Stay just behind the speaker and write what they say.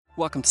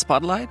Welcome to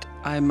Spotlight.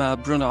 I'm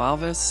Bruno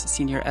Alves,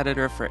 Senior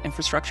Editor for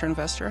Infrastructure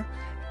Investor.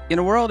 In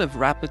a world of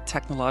rapid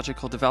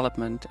technological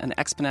development and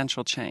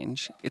exponential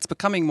change, it's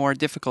becoming more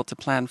difficult to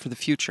plan for the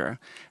future,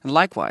 and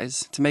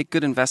likewise, to make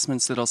good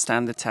investments that'll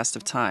stand the test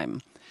of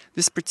time.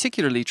 This is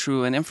particularly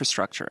true in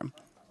infrastructure.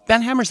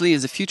 Ben Hammersley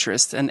is a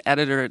futurist and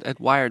editor at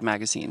Wired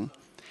magazine.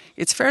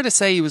 It's fair to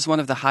say he was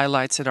one of the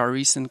highlights at our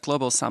recent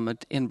Global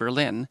Summit in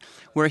Berlin,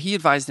 where he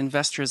advised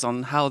investors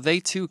on how they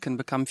too can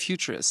become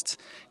futurists.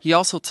 He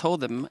also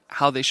told them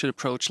how they should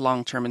approach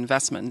long-term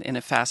investment in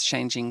a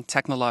fast-changing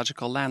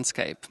technological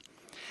landscape.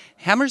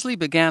 Hammersley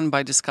began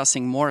by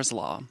discussing Moore's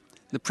Law,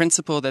 the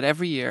principle that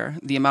every year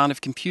the amount of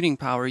computing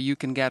power you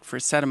can get for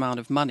a set amount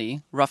of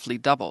money roughly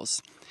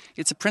doubles.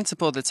 It's a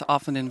principle that's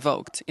often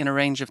invoked in a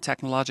range of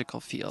technological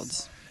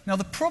fields. Now,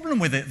 the problem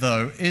with it,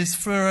 though, is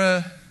for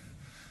a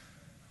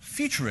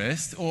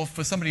futurist or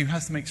for somebody who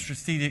has to make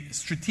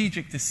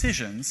strategic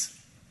decisions,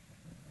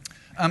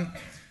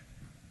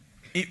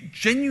 it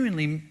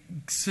genuinely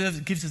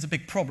gives us a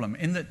big problem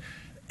in that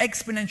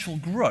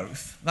exponential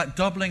growth, that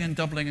doubling and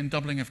doubling and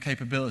doubling of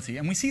capability,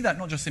 and we see that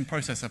not just in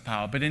processor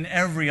power, but in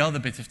every other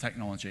bit of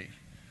technology,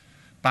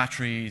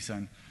 batteries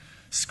and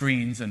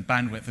screens and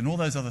bandwidth and all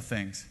those other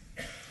things.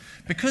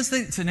 Because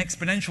it's an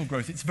exponential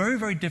growth, it's very,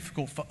 very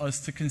difficult for us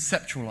to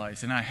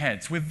conceptualize in our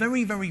heads. We're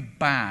very, very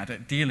bad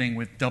at dealing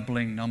with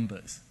doubling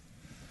numbers,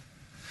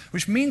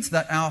 which means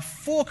that our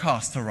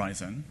forecast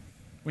horizon,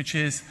 which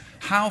is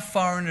how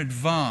far in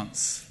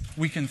advance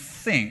we can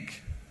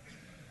think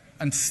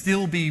and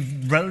still be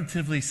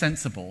relatively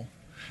sensible,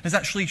 has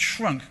actually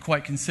shrunk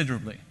quite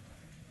considerably.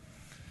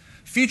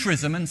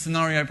 Futurism and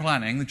scenario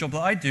planning, the job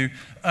that I do,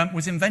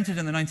 was invented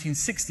in the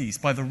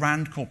 1960s by the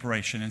Rand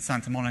Corporation in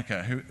Santa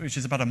Monica, which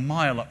is about a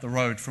mile up the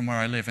road from where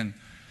I live in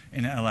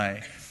LA.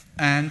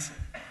 And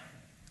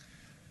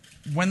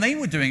when they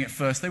were doing it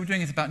first, they were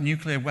doing it about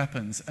nuclear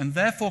weapons, and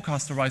their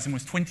forecast horizon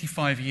was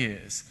 25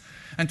 years.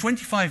 And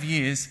 25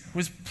 years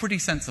was pretty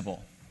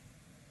sensible.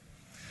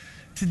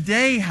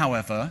 Today,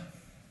 however,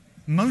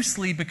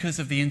 mostly because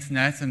of the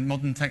internet and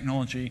modern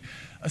technology,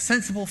 a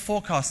sensible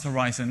forecast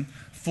horizon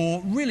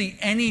for really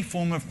any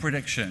form of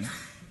prediction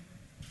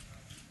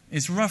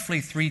is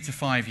roughly 3 to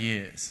 5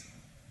 years.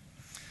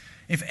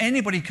 If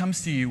anybody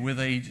comes to you with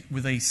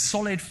a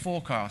solid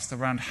forecast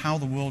around how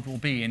the world will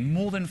be in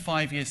more than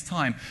 5 years'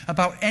 time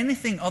about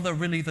anything other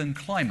really than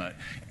climate,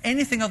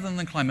 anything other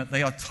than climate,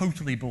 they are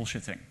totally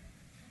bullshitting.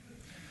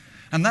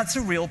 And that's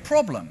a real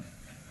problem.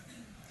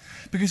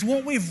 Because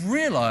what we've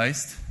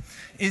realized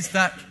is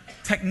that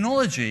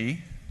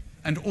technology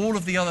and all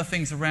of the other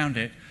things around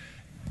it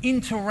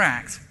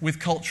interact with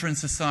culture and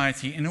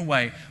society in a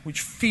way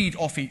which feed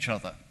off each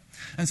other.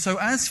 And so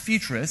as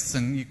futurists,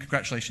 and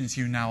congratulations,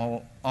 you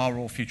now are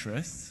all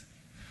futurists,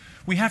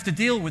 we have to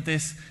deal with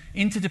this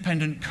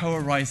interdependent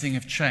co-arising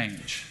of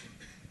change.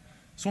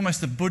 It's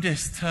almost a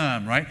Buddhist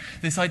term, right?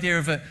 This idea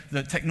of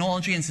that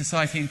technology and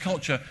society and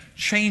culture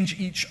change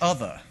each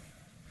other,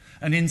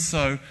 and in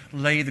so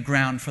lay the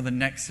ground for the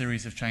next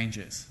series of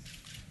changes.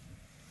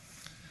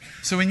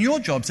 So in your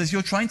jobs, as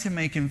you're trying to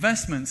make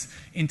investments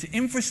into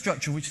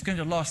infrastructure which is going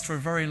to last for a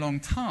very long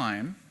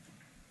time,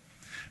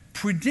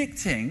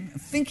 predicting,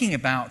 thinking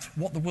about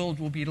what the world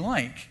will be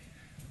like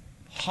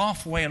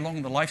halfway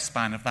along the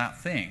lifespan of that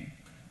thing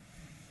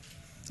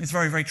is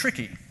very, very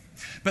tricky.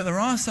 But there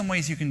are some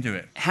ways you can do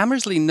it.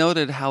 Hammersley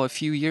noted how a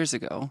few years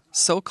ago,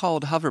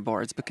 so-called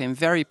hoverboards became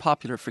very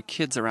popular for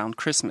kids around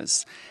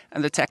Christmas,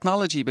 and the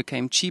technology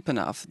became cheap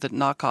enough that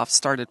knockoffs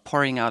started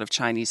pouring out of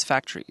Chinese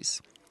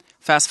factories.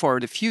 Fast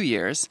forward a few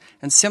years,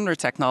 and similar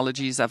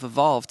technologies have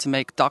evolved to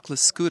make dockless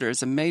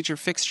scooters a major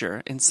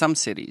fixture in some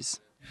cities.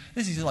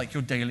 This is like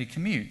your daily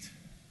commute.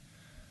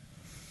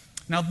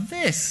 Now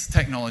this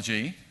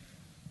technology,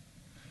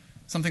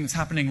 something that's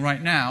happening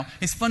right now,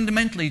 is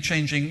fundamentally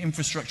changing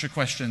infrastructure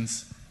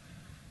questions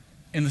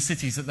in the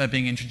cities that they're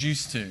being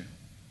introduced to.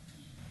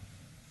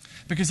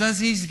 Because as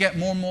these get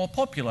more and more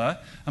popular,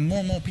 and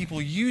more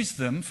people use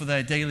them for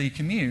their daily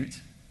commute,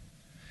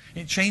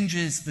 it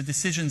changes the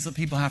decisions that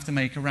people have to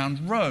make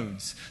around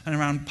roads and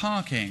around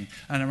parking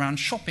and around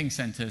shopping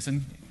centers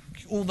and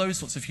all those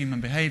sorts of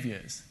human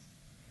behaviors.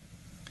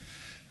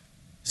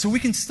 So we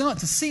can start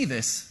to see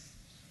this.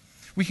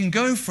 We can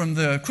go from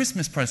the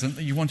Christmas present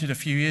that you wanted a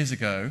few years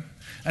ago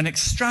and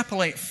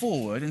extrapolate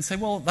forward and say,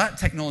 well, that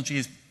technology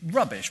is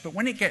rubbish, but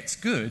when it gets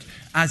good,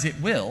 as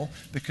it will,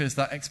 because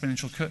that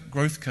exponential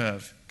growth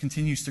curve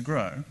continues to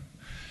grow,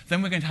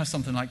 then we're going to have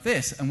something like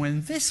this. And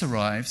when this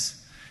arrives,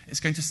 it's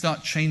going to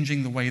start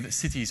changing the way that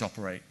cities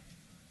operate.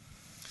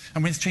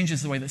 And when it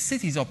changes the way that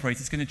cities operate,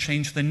 it's going to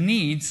change the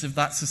needs of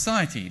that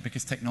society,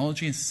 because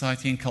technology and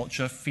society and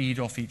culture feed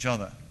off each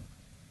other.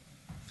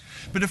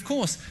 But of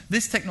course,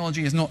 this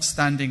technology is not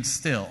standing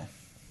still.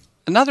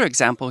 Another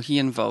example he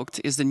invoked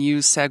is the new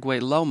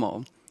Segway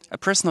Lomo, a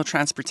personal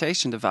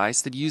transportation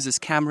device that uses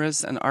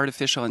cameras and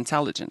artificial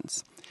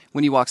intelligence.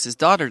 When he walks his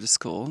daughter to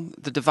school,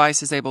 the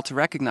device is able to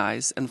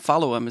recognize and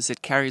follow him as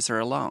it carries her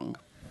along.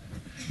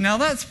 Now,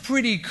 that's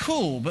pretty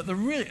cool, but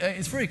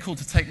it's very cool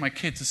to take my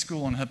kid to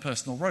school on her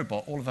personal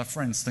robot. All of her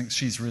friends think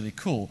she's really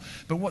cool.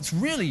 But what's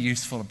really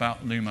useful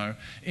about Lumo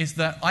is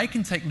that I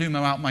can take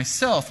Lumo out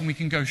myself and we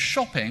can go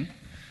shopping,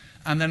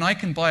 and then I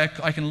can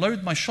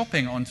load my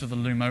shopping onto the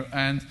Lumo,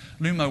 and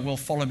Lumo will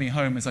follow me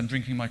home as I'm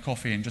drinking my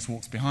coffee and just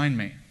walks behind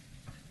me.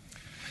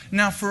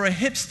 Now, for a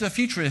hipster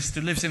futurist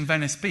who lives in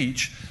Venice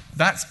Beach,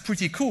 that's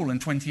pretty cool in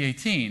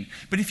 2018.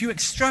 But if you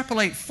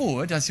extrapolate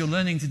forward, as you're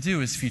learning to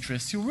do as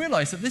futurists, you'll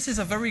realize that this is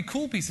a very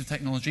cool piece of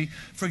technology,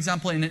 for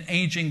example, in an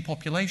aging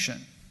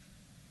population.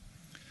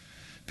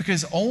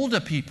 Because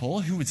older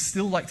people who would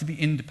still like to be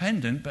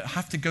independent but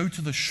have to go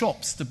to the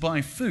shops to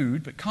buy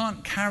food but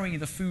can't carry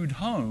the food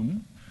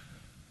home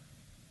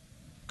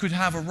could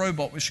have a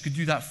robot which could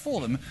do that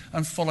for them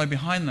and follow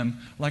behind them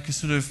like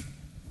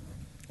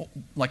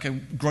a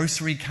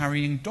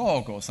grocery-carrying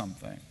dog or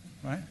something,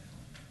 right?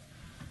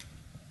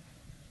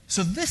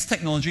 So this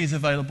technology is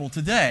available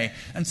today.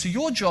 And so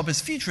your job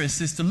as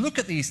futurists is to look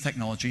at these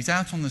technologies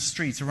out on the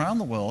streets around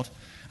the world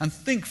and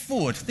think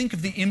forward. Think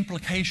of the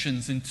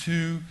implications in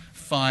 2,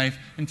 5,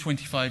 and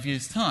 25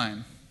 years'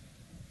 time.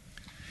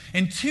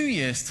 In 2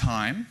 years'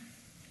 time,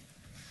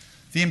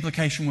 the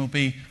implication will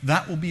be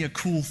that will be a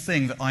cool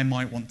thing that I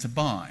might want to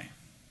buy.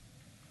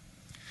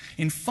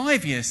 In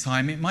 5 years'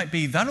 time, it might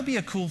be, that'll be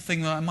a cool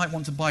thing that I might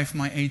want to buy for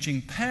my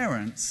aging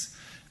parents,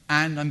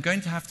 and I'm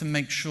going to have to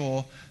make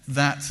sure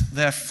that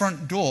their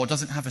front door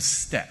doesn't have a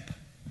step.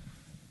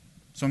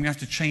 So I'm going to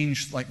have to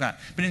change like that.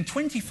 But in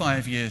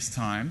 25 years'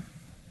 time,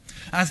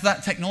 as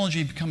that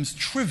technology becomes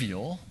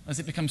trivial, as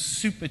it becomes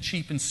super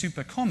cheap and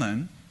super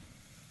common,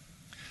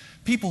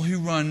 people who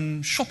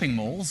run shopping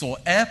malls or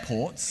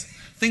airports,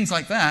 things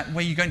like that,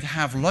 where you're going to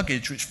have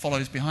luggage which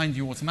follows behind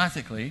you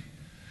automatically,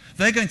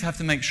 they're going to have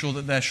to make sure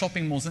that their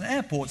shopping malls and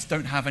airports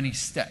don't have any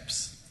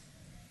steps.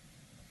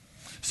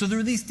 So there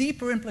are these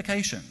deeper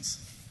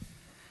implications.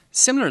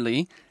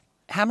 Similarly,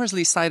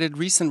 Hammersley cited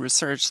recent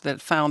research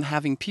that found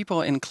having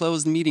people in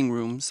closed meeting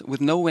rooms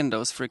with no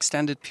windows for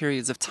extended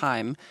periods of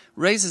time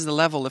raises the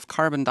level of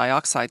carbon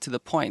dioxide to the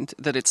point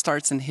that it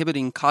starts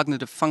inhibiting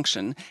cognitive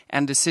function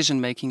and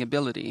decision-making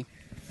ability.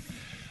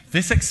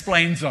 This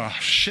explains a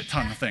shit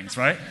ton of things,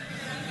 right?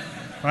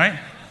 Right?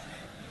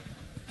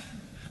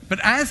 But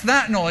as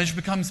that knowledge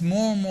becomes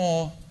more and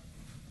more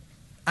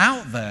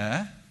out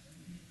there,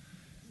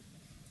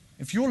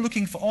 if you're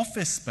looking for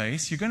office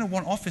space, you're going to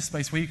want office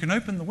space where you can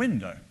open the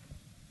window,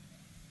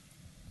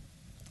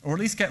 or at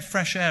least get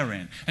fresh air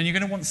in. And you're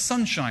going to want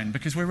sunshine,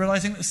 because we're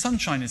realizing that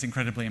sunshine is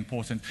incredibly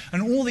important,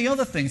 and all the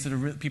other things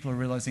that people are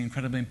realizing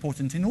incredibly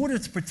important in order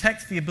to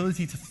protect the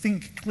ability to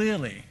think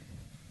clearly,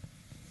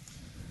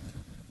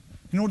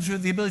 in order to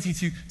have the ability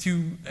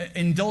to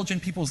indulge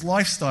in people's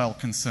lifestyle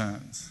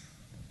concerns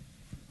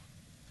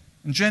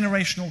and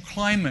generational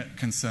climate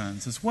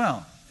concerns as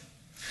well.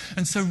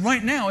 And so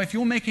right now, if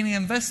you're making an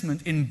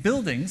investment in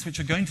buildings which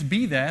are going to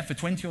be there for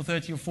 20 or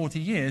 30 or 40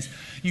 years,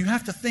 you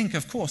have to think,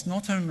 of course,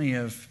 not only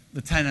of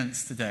the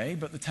tenants today,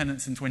 but the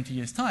tenants in 20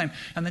 years' time.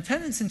 And the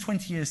tenants in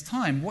 20 years'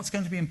 time, what's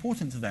going to be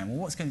important to them? Well,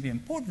 what's going to be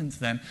important to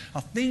them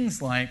are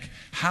things like,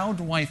 how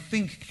do I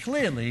think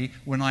clearly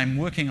when I'm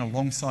working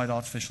alongside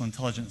artificial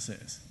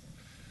intelligences?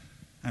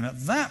 And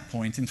at that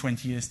point, in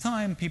 20 years'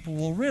 time, people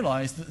will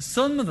realize that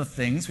some of the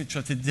things which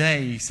are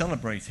today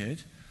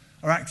celebrated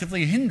are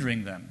actively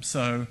hindering them.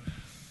 So,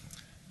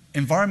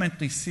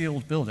 environmentally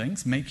sealed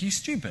buildings make you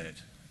stupid.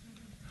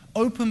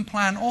 Open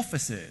plan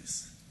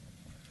offices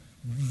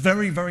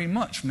very, very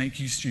much make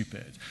you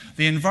stupid.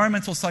 The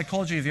environmental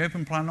psychology of the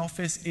open plan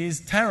office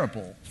is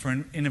terrible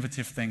for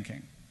innovative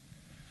thinking.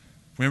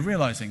 We're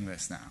realizing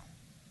this now.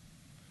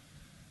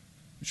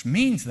 Which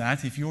means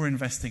that if you're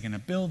investing in a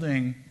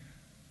building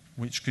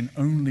which can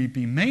only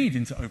be made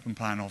into open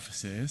plan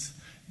offices,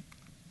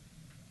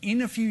 in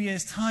a few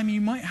years' time,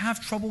 you might have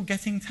trouble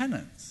getting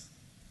tenants.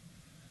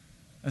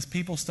 As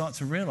people start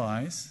to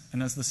realize,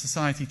 and as the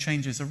society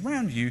changes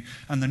around you,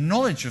 and the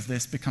knowledge of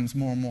this becomes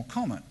more and more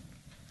common.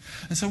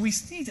 And so we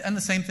see, and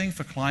the same thing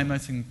for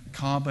climate and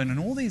carbon and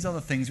all these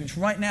other things, which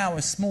right now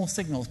are small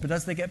signals, but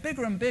as they get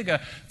bigger and bigger,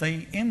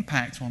 they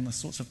impact on the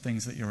sorts of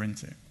things that you're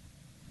into.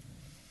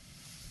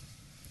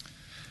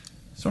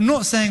 So I'm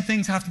not saying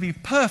things have to be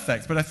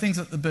perfect, but I think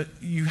that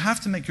you have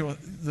to make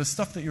the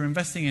stuff that you're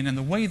investing in and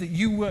the way that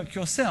you work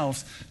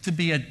yourselves to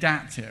be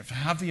adaptive, to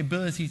have the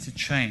ability to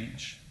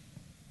change.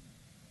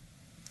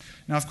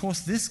 Now, of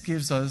course, this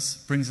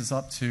brings us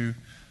up to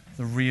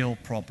the real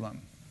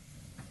problem.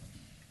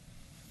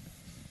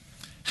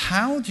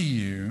 How do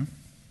you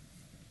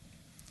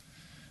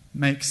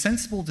make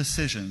sensible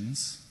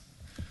decisions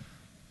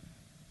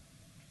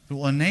that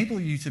will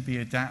enable you to be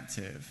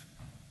adaptive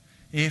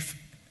if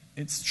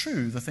it's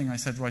true, the thing I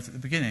said right at the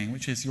beginning,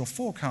 which is your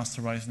forecast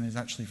horizon is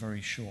actually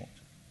very short?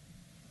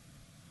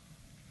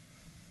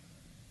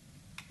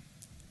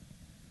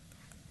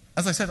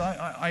 As I said,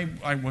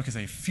 I work as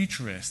a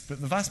futurist, but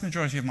the vast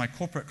majority of my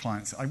corporate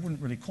clients, I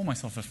wouldn't really call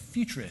myself a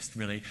futurist,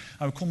 really.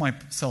 I would call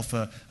myself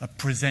a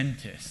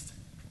presentist.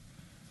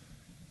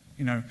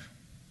 You know,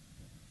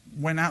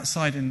 when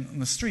outside in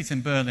the streets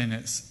in Berlin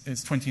it's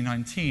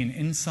 2019,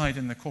 inside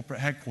in the corporate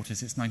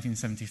headquarters it's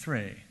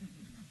 1973.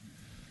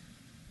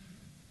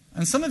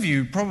 And some of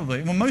you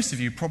probably, well, most of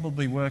you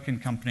probably work in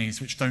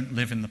companies which don't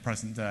live in the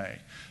present day.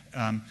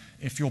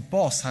 If your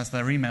boss has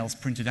their emails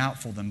printed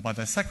out for them by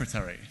their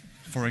secretary,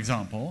 for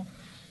example,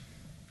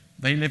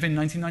 they live in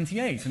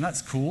 1998, and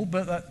that's cool,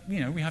 but that,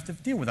 we have to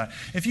deal with that.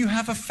 If you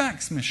have a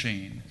fax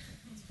machine,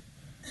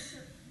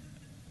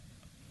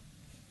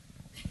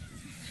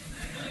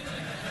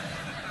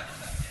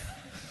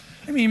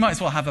 I mean, you might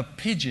as well have a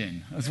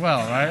pigeon as well,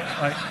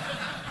 right?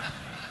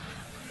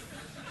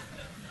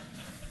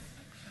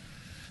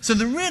 So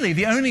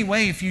the only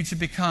way for you to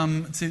be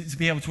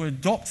able to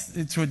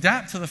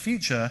adapt to the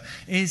future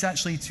is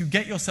actually to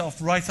get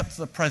yourself right up to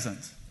the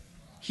present.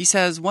 He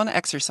says one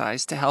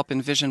exercise to help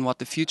envision what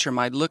the future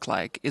might look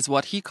like is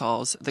what he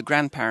calls the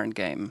grandparent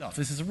game.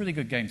 This is a really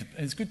good game.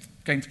 It's a good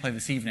game to play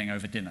this evening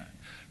over dinner,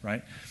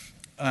 right?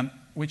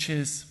 Which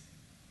is,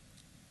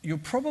 you'll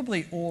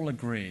probably all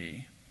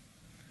agree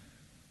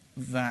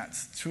that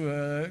to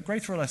a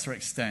greater or lesser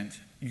extent,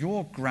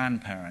 your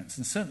grandparents,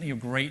 and certainly your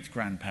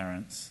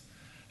great-grandparents,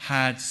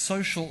 had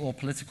social or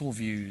political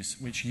views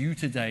which you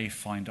today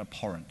find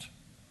abhorrent,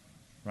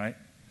 right?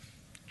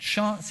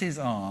 Chances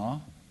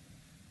are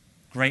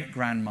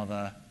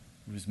great-grandmother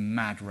was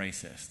mad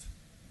racist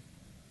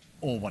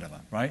or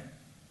whatever, right?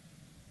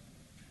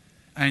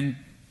 And,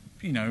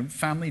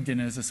 family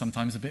dinners are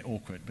sometimes a bit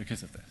awkward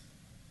because of this.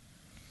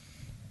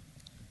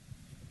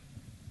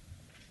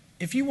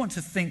 If you want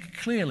to think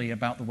clearly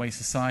about the way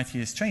society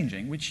is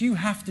changing, which you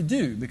have to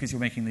do because you're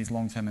making these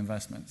long-term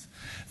investments,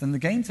 then the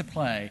game to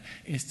play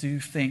is to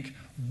think,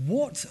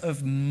 what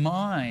of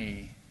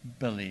my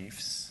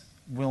beliefs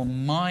will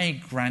my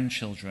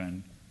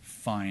grandchildren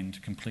find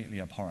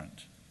completely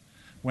abhorrent?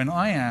 When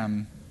I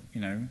am,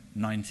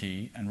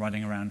 90 and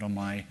riding around on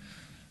my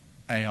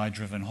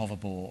AI-driven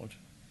hoverboard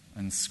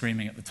and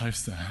screaming at the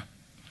toaster,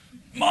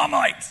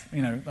 Marmite!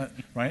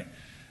 Right?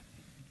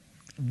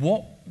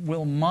 What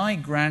will my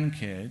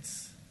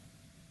grandkids,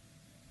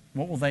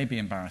 what will they be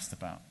embarrassed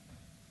about?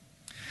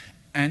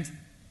 And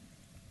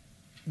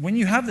when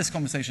you have this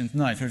conversation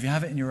tonight, or if you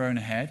have it in your own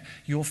head,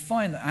 you'll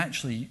find that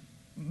actually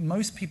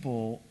most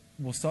people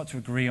will start to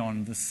agree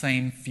on the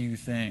same few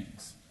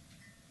things.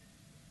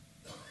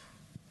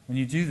 When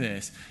you do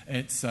this,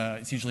 it's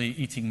usually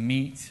eating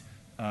meat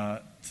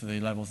to the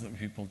levels that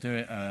people do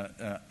it,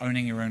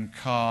 owning your own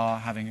car,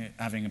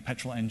 having a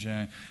petrol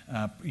engine,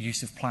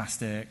 use of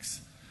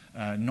plastics,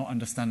 not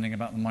understanding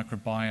about the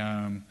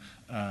microbiome,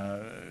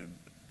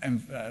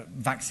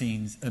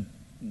 vaccines,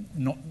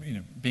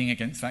 being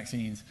against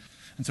vaccines.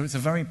 And so it's a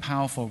very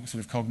powerful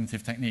sort of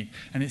cognitive technique.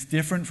 And it's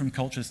different from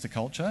cultures to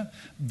culture.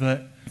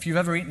 But if you've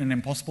ever eaten an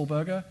Impossible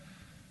Burger,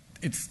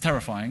 it's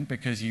terrifying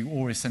because you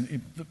always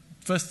the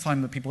first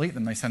time that people eat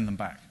them, they send them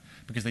back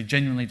because they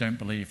genuinely don't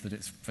believe that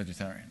it's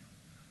vegetarian,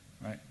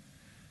 right?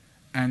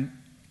 And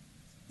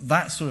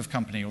that sort of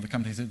company, or the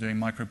companies that are doing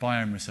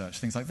microbiome research,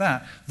 things like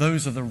that,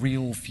 those are the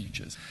real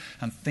futures.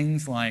 And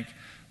things like,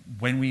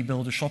 when we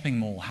build a shopping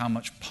mall, how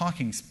much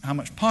parking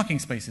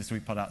spaces do we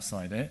put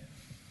outside it?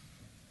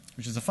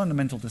 Which is a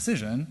fundamental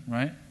decision,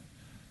 right?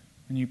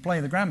 When you play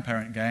the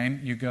grandparent game,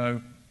 you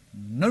go,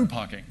 no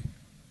parking.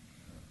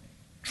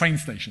 Train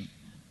station,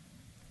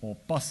 or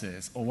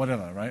buses, or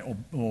whatever, right?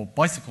 Or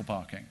bicycle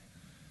parking.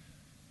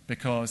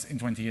 Because in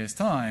 20 years'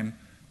 time,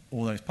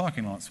 all those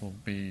parking lots will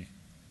be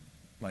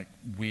like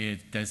weird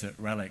desert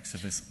relics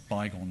of this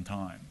bygone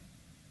time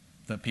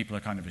that people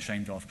are kind of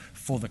ashamed of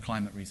for the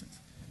climate reasons.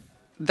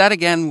 That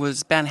again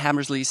was Ben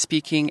Hammersley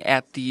speaking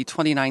at the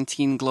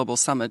 2019 Global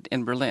Summit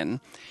in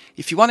Berlin.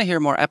 If you want to hear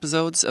more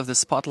episodes of the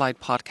Spotlight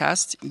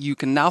podcast, you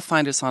can now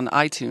find us on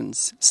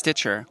iTunes,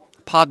 Stitcher,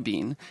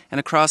 Podbean, and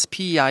across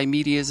PEI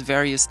Media's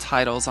various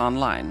titles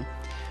online.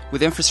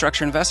 With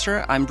Infrastructure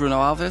Investor, I'm Bruno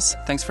Alves.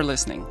 Thanks for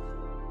listening.